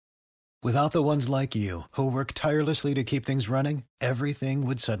Without the ones like you, who work tirelessly to keep things running, everything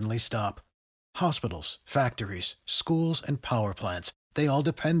would suddenly stop. Hospitals, factories, schools, and power plants, they all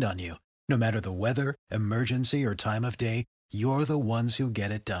depend on you. No matter the weather, emergency, or time of day, you're the ones who get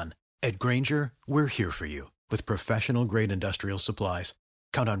it done. At Grainger, we're here for you with professional-grade industrial supplies.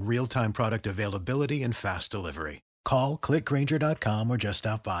 Count on real-time product availability and fast delivery. Call, click Grainger.com, or just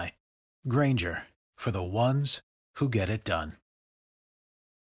stop by. Grainger, for the ones who get it done.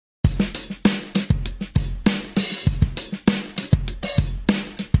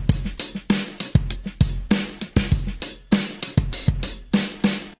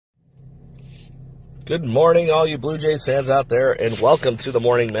 Good morning, all you Blue Jays fans out there, and welcome to the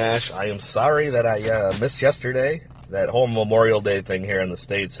Morning Mash. I am sorry that I missed yesterday. That whole Memorial Day thing here in the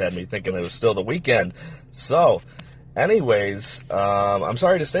States had me thinking it was still the weekend. So, anyways, I'm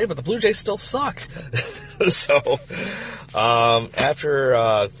sorry to say, but the Blue Jays still suck. So,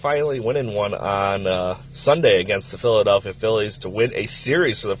 after finally winning one on Sunday against the Philadelphia Phillies to win a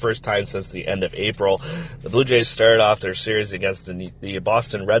series for the first time since the end of April, the Blue Jays started off their series against the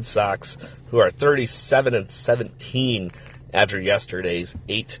Boston Red Sox, who are 37-17 after yesterday's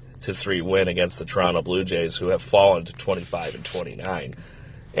 8-3 win against the Toronto Blue Jays, who have fallen to 25-29.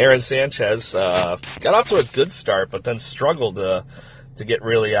 Aaron Sanchez got off to a good start, but then struggled to get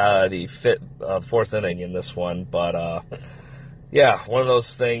really out of the fourth inning in this one. But, yeah, one of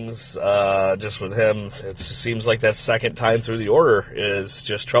those things just with him, it seems like that second time through the order is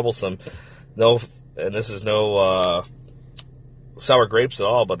just troublesome. And this is no sour grapes at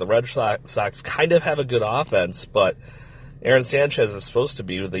all, but the Red Sox kind of have a good offense, but Aaron Sanchez is supposed to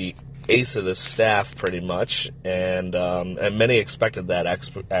be the ace of the staff pretty much, and many expected that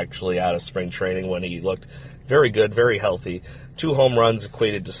actually out of spring training when he looked very good, very healthy. 2 home runs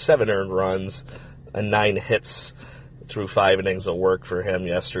equated to 7 earned runs and 9 hits through 5 innings of work for him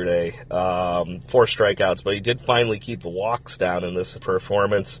yesterday. 4 strikeouts, but he did finally keep the walks down in this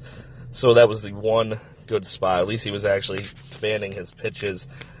performance, so that was the one good spot. At least he was actually commanding his pitches.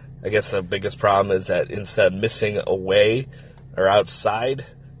 I guess the biggest problem is that instead of missing away or outside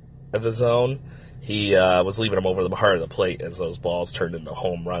of the zone, he was leaving them over the heart of the plate as those balls turned into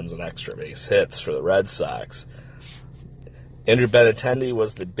home runs and extra base hits for the Red Sox. Andrew Benintendi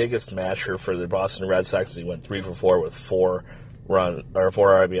was the biggest masher for the Boston Red Sox. He went 3 for 4 with 4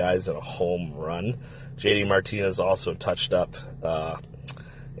 RBIs and a home run. JD Martinez also touched up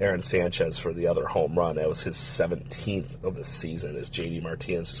Aaron Sanchez for the other home run. That was his 17th of the season as JD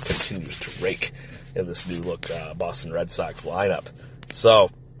Martinez just continues to rake in this new-look Boston Red Sox lineup. So,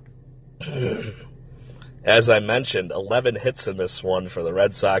 as I mentioned, 11 hits in this one for the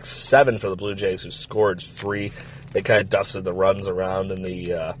Red Sox, 7 for the Blue Jays, who scored 3. They kind of dusted the runs around in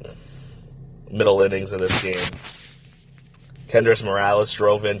the middle innings of this game. Kendrys Morales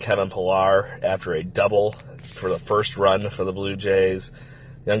drove in Kevin Pillar after a double for the first run for the Blue Jays.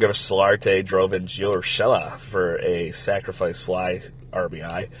 Younger Solarte drove in Gio Urshela for a sacrifice fly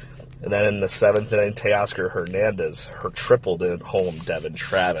RBI. And then in the 7th inning, Teoscar Hernandez tripled in home Devin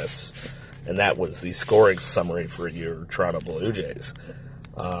Travis. And that was the scoring summary for your Toronto Blue Jays.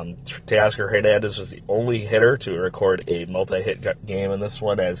 Teoscar Hernandez was the only hitter to record a multi-hit game in this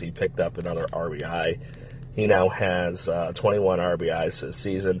one as he picked up another RBI. He now has 21 RBIs this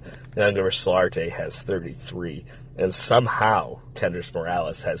season. Younger Solarte has 33. And somehow Kendrys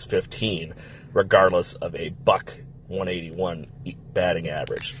Morales has 15, regardless of a .181 batting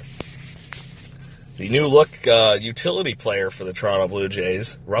average. The new-look utility player for the Toronto Blue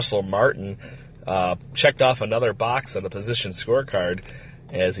Jays, Russell Martin, checked off another box on the position scorecard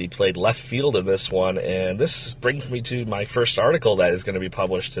as he played left field in this one. And this brings me to my first article that is going to be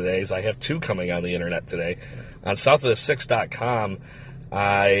published today, as I have 2 coming on the internet today. On southofthesix.com,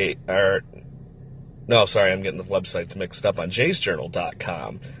 I'm getting the websites mixed up. On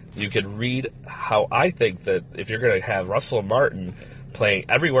jaysjournal.com, you could read how I think that if you're going to have Russell Martin playing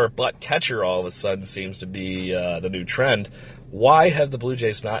everywhere but catcher all of a sudden seems to be the new trend, why have the Blue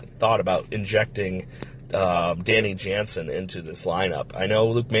Jays not thought about injecting Danny Jansen into this lineup? I know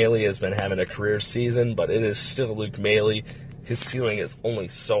Luke Maile has been having a career season, but it is still Luke Maile. His ceiling is only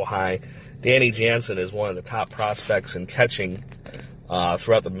so high. Danny Jansen is one of the top prospects in catching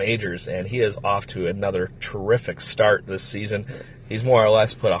throughout the majors, and he is off to another terrific start this season. He's more or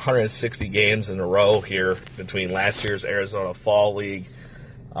less put 160 games in a row here between last year's Arizona Fall League,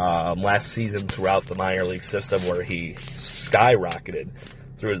 last season throughout the minor league system, where he skyrocketed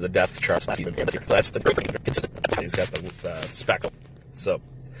through the depth charts last season. So that's the great consistent. He's got the speckle. So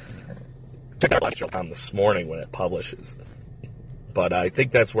check that out this morning when it publishes. But I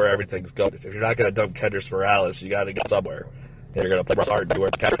think that's where everything's going. If you're not going to dump Kendrys Morales, you got to go somewhere. They're going to play Russ hard to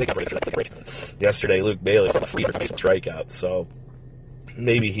work the break. Yesterday, Luke Bailey from 3 strikeouts, so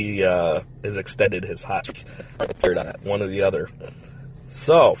maybe he has extended his hot streak. One or the other.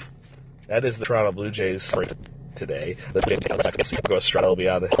 So, that is the Toronto Blue Jays for today. The Estrada will be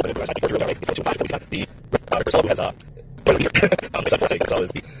on the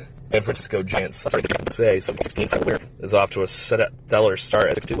San Francisco Giants is off to a stellar start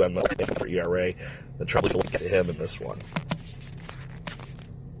at 6-2 on the ERA. The trouble will get to him in this one.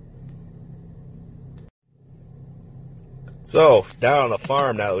 So, down on the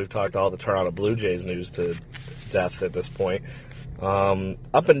farm, now that we've talked all the Toronto Blue Jays news to death at this point,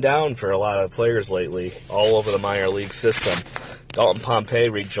 up and down for a lot of players lately, all over the minor league system. Dalton Pompey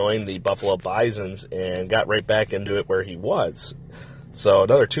rejoined the Buffalo Bisons and got right back into it where he was. So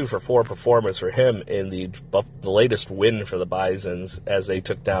another 2-for-4 performance for him in the latest win for the Bisons as they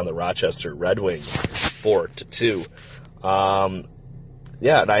took down the Rochester Red Wings 4-2.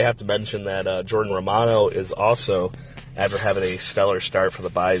 And I have to mention that Jordan Romano is also, after having a stellar start for the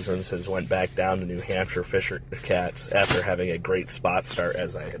Bisons, has went back down to New Hampshire Fisher Cats after having a great spot start,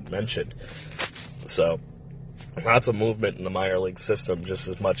 as I had mentioned. So, lots of movement in the minor league system, just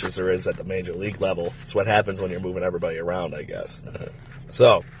as much as there is at the major league level. It's what happens when you're moving everybody around, I guess.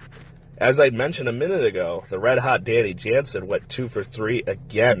 So, as I mentioned a minute ago, the red-hot Danny Jansen went 2-for-3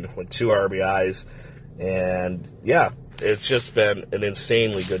 again with 2 RBIs. And, it's just been an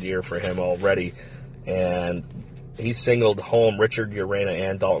insanely good year for him already. And he singled home Richard Urena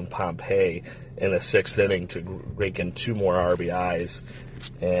and Dalton Pompey in the 6th inning to rake in 2 more RBIs.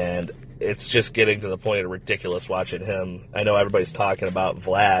 And it's just getting to the point of ridiculous watching him. I know everybody's talking about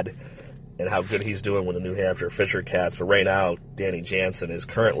Vlad and how good he's doing with the New Hampshire Fisher Cats, but right now Danny Jansen is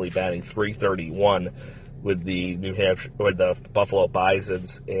currently batting .331 with the Buffalo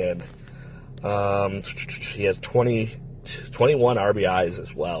Bisons, and he has 21 RBIs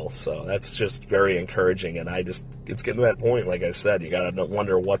as well, so that's just very encouraging, and it's getting to that point, like I said, you gotta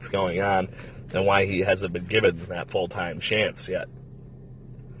wonder what's going on and why he hasn't been given that full-time chance yet.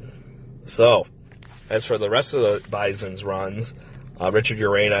 So, as for the rest of the Bison's runs, Richard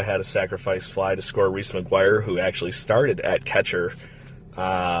Urena had a sacrifice fly to score Reese McGuire, who actually started at catcher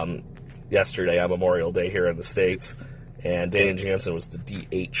yesterday on Memorial Day here in the States, and Danny Jansen was the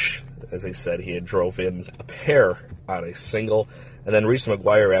DH. As I said, he had drove in a pair on a single, and then Reese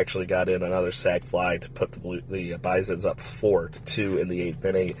McGuire actually got in another sac fly to put the Bisons up 4-2 in the 8th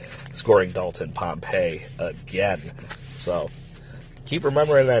inning, scoring Dalton Pompey again. So, keep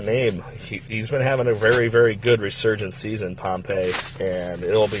remembering that name. He's been having a very, very good resurgent season, Pompey, and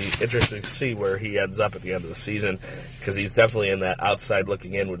it'll be interesting to see where he ends up at the end of the season, because he's definitely in that outside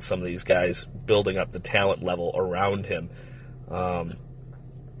looking in with some of these guys, building up the talent level around him.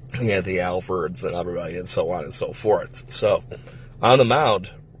 He had the Alfords and everybody and so on and so forth. So, on the mound,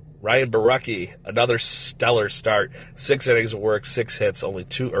 Ryan Borucki, another stellar start. 6 innings of work, 6 hits, only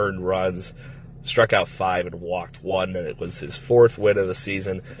 2 earned runs. Struck out 5 and walked 1, and it was his 4th win of the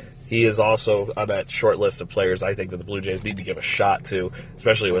season. He is also on that short list of players I think that the Blue Jays need to give a shot to,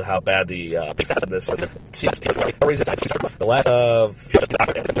 especially with how bad the this is. The last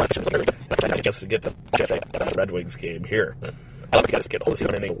gets to get the Red Wings game here. I guys get all this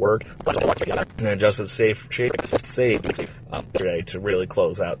inning work, and then Justin safe to really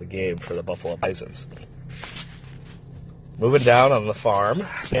close out the game for the Buffalo Bisons. Moving down on the farm,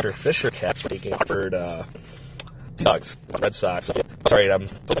 Andrew Fisher Cats making offered Dogs, Red Sox. They went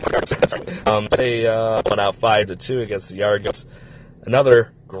out 5-2 against the Yards.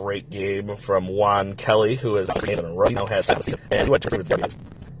 Another great game from Juan Kelly, who is in a row, now has 7 and went to the Yards.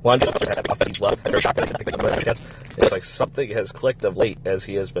 Juan Kelly has offensive left. It's like something has clicked of late, as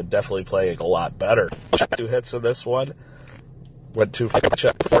he has been definitely playing a lot better. 2 hits in this one. Went 2 for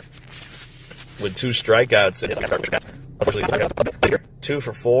with 2 strikeouts. 2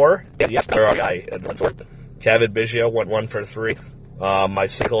 for 4. Yes, Kevin Biggio went 1 for 3. My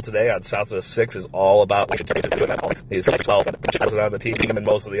sickle today on South of the 6 is all about he's 12 on the team and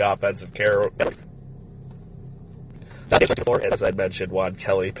most of the offensive care. As I mentioned, Juan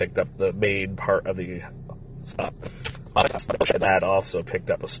Kelly picked up the main part of the that also picked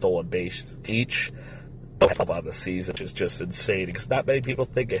up a stolen base each on the season, which is just insane because not many people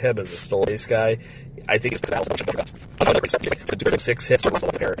think of him as a stolen base guy. I think it's 6 hits.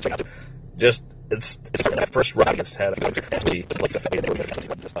 Just it's that first run against had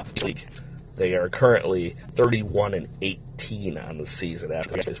league. They are currently 31-18 on the season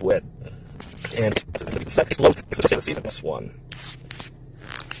after his win. And this one.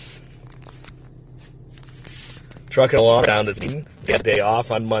 trucking along down the team. They had a day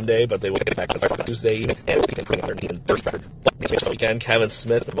off on Monday, but they would get back on Tuesday evening and first record. But this weekend, Kevin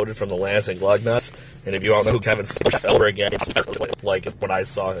Smith voted from the Lansing Lugnuts. And if you all know who Kevin Smith over again, it's like when I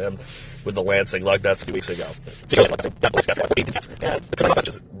saw him with the Lansing Lugnuts 2 weeks ago. And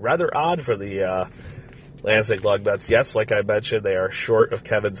just rather odd for the Lansing Lugnuts. Yes, like I mentioned, they are short of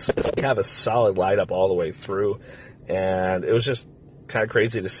Kevin Smith. They have a solid lineup all the way through. And it was just kind of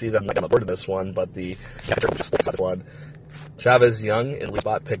crazy to see them on the board in this one, but the one, Chavez Young and Lee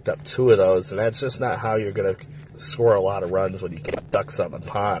Bott picked up 2 of those, and that's just not how you're going to score a lot of runs when you get ducks on the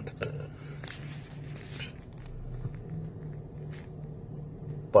pond.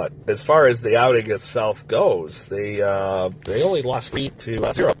 But as far as the outing itself goes, they only lost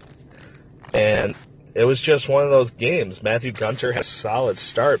 3-0, and it was just one of those games. Matthew Gunter had a solid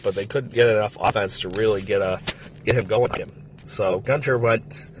start, but they couldn't get enough offense to really get him going. So Gunter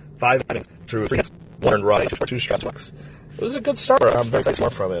went 5 innings through 1 run, 2 strikeouts. It was a good start. I'm very excited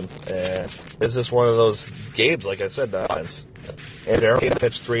from him. And this is one of those games, like I said, offense. And Darryl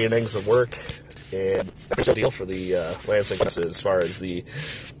pitched 3 innings of work, and that's a deal for the Lansing as far as the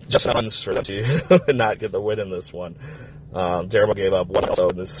just runs for them to not get the win in this one. Darryl gave up 1 also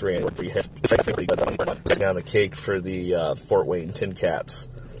in this 3 hits. Second on the cake for the Fort Wayne Tin Caps.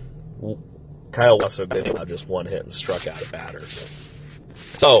 Kyle Westwood allowed just 1 hit and struck out a batter.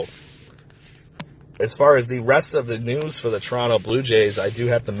 So, as far as the rest of the news for the Toronto Blue Jays, I do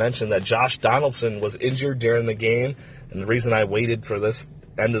have to mention that Josh Donaldson was injured during the game, and the reason I waited for this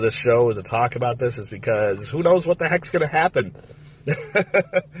end of the show to talk about this is because who knows what the heck's going to happen.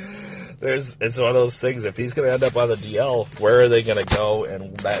 It's one of those things. If he's going to end up on the DL, where are they going to go?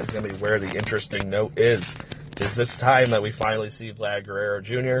 And that is going to be where the interesting note is. Is this time that we finally see Vlad Guerrero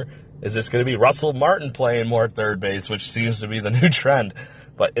Jr.? Is this going to be Russell Martin playing more at third base, which seems to be the new trend?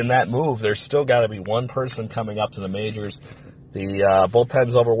 But in that move, there's still got to be one person coming up to the majors. The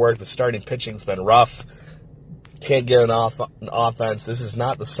bullpen's overworked. The starting pitching's been rough. Can't get an offense. This is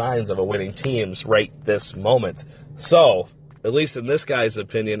not the signs of a winning team right this moment. So, at least in this guy's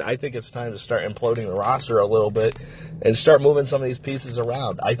opinion, I think it's time to start imploding the roster a little bit and start moving some of these pieces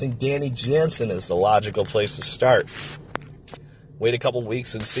around. I think Danny Jansen is the logical place to start. Wait a couple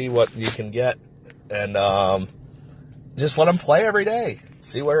weeks and see what you can get, and just let him play every day.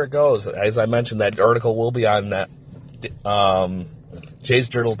 See where it goes. As I mentioned, that article will be on that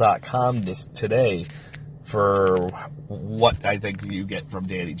jaysjournal.com today for what I think you get from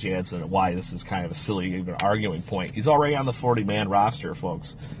Danny Jansen and why this is kind of a silly even arguing point. He's already on the 40-man roster,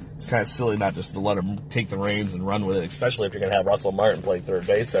 folks. It's kind of silly not just to let him take the reins and run with it, especially if you're going to have Russell Martin play third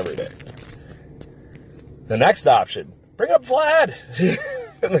base every day. The next option, bring up Vlad.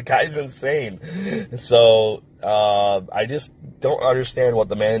 The guy's insane. So I just don't understand what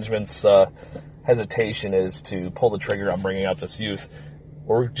the management's hesitation is to pull the trigger on bringing up this youth.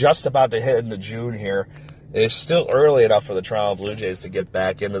 We're just about to hit into June here. It's still early enough for the Toronto Blue Jays to get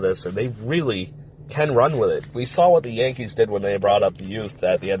back into this, and they really can run with it. We saw what the Yankees did when they brought up the youth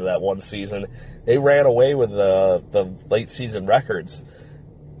at the end of that one season. They ran away with the late season records.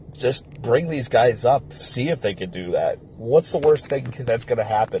 Just bring these guys up, see if they can do that. What's the worst thing that's going to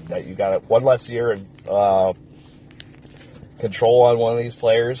happen? That you got one less year of control on one of these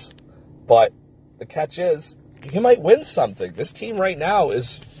players? But the catch is, you might win something. This team right now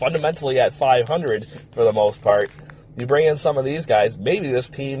is fundamentally at 500 for the most part. You bring in some of these guys, maybe this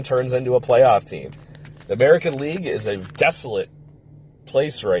team turns into a playoff team. The American League is a desolate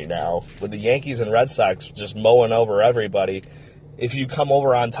place right now with the Yankees and Red Sox just mowing over everybody. If you come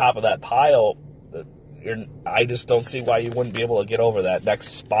over on top of that pile, I just don't see why you wouldn't be able to get over that next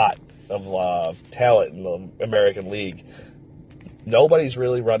spot of talent in the American League. Nobody's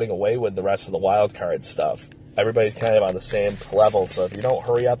really running away with the rest of the wild card stuff. Everybody's kind of on the same level, so if you don't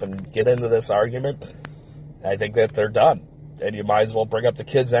hurry up and get into this argument, I think that they're done. And you might as well bring up the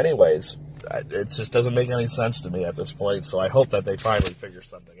kids anyways. It just doesn't make any sense to me at this point, so I hope that they finally figure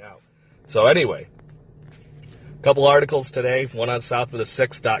something out. So anyway, a couple articles today, one on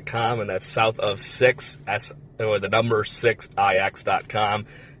southofthesix.com, and that's southofsix, or the number 6ix.com.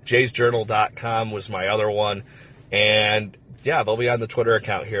 jaysjournal.com was my other one, and yeah, they'll be on the Twitter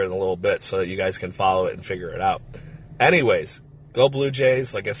account here in a little bit so that you guys can follow it and figure it out. Anyways, go Blue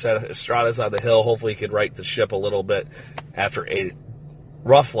Jays. Like I said, Estrada's on the hill. Hopefully he could right the ship a little bit after a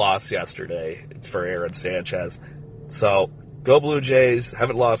rough loss yesterday for Aaron Sanchez. So, go Blue Jays.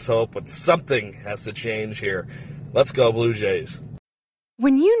 Haven't lost hope, but something has to change here. Let's go Blue Jays.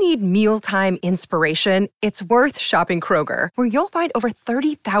 When you need mealtime inspiration, it's worth shopping Kroger, where you'll find over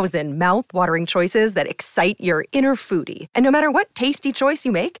 30,000 mouth-watering choices that excite your inner foodie. And no matter what tasty choice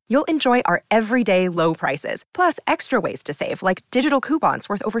you make, you'll enjoy our everyday low prices, plus extra ways to save, like digital coupons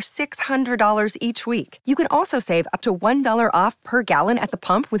worth over $600 each week. You can also save up to $1 off per gallon at the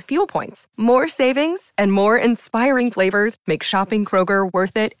pump with fuel points. More savings and more inspiring flavors make shopping Kroger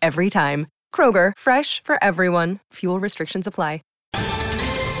worth it every time. Kroger, fresh for everyone. Fuel restrictions apply.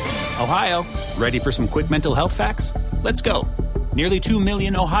 Ohio, ready for some quick mental health facts? Let's go. Nearly 2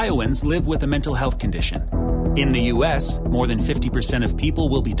 million Ohioans live with a mental health condition. In the U.S., more than 50% of people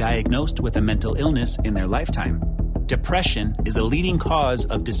will be diagnosed with a mental illness in their lifetime. Depression is a leading cause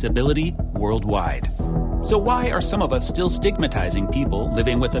of disability worldwide. So why are some of us still stigmatizing people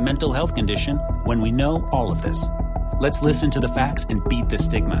living with a mental health condition when we know all of this? Let's listen to the facts and beat the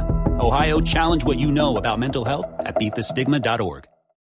stigma. Ohio, challenge what you know about mental health at beatthestigma.org.